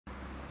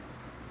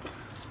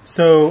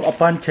So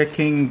upon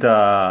checking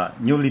the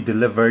newly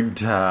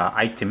delivered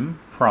item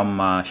from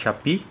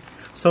Shopee,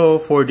 so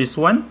for this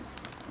one,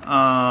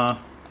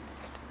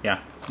 yeah,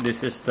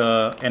 this is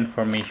the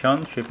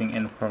information, shipping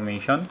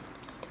information.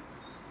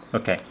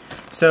 Okay,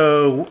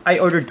 so I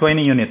ordered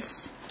 20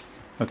 units.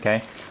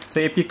 Okay, so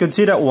if you could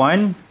see that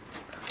one,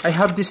 I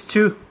have these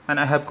two and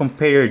I have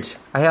compared.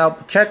 I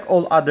have checked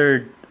all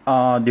other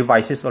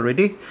devices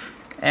already,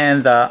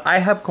 and I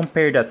have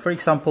compared that. For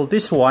example,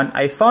 this one,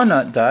 I found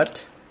out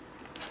that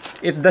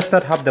it does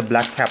not have the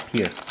black cap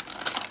here.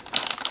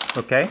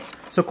 Okay,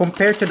 so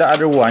compared to the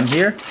other one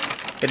here,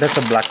 it has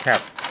a black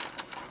cap,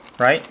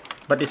 right?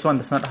 But this one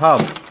does not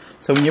have.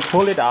 So when you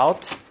pull it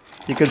out,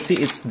 you can see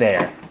it's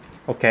there.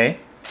 Okay,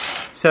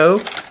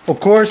 so of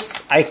course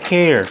I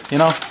care, you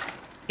know,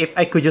 if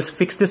I could just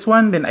fix this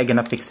one, then I'm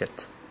gonna fix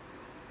it.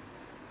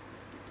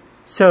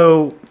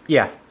 So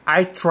yeah,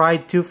 I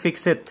tried to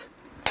fix it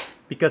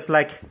because,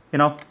 like, you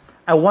know,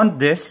 I want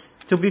this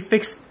to be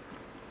fixed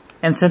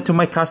and sent to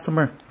my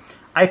customer.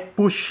 I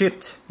push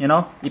it, you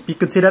know, if you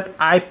could see that,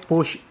 I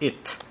push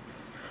it,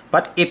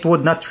 but it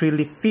would not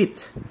really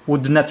fit,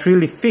 would not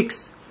really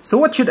fix. So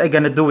what should I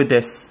gonna do with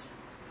this?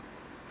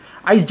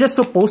 I just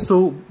supposed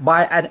to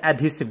buy an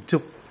adhesive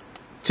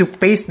to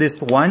paste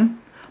this one,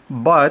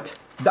 but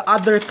the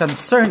other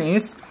concern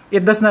is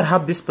it does not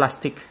have this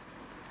plastic.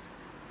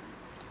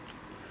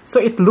 So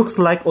it looks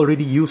like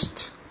already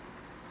used.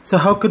 So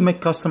how could my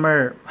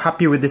customer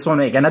happy with this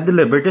one? Are gonna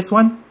deliver this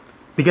one?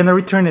 They're gonna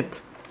return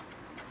it.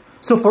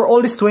 So for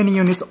all these 20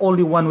 units,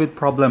 only one with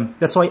problem.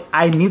 That's why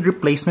I need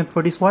replacement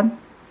for this one,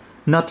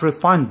 not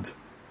refund,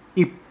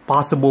 if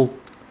possible.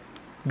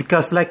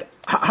 Because, like,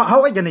 how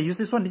am I gonna use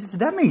this one? This is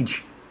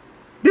damage.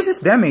 This is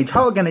damage.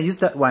 How am I gonna use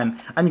that one?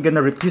 And you're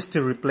gonna refuse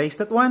to replace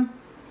that one?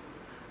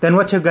 Then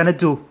what you're gonna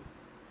do?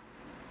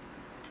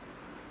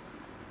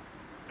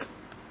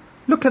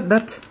 Look at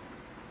that.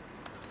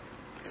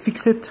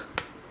 Fix it.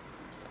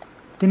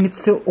 Then it's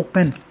still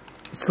open.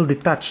 It's still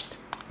detached.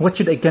 What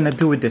should I gonna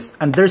do with this?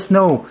 And there's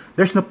no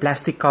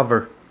plastic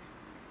cover.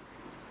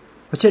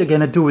 What should I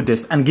gonna do with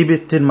this? And give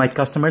it to my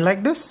customer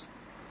like this?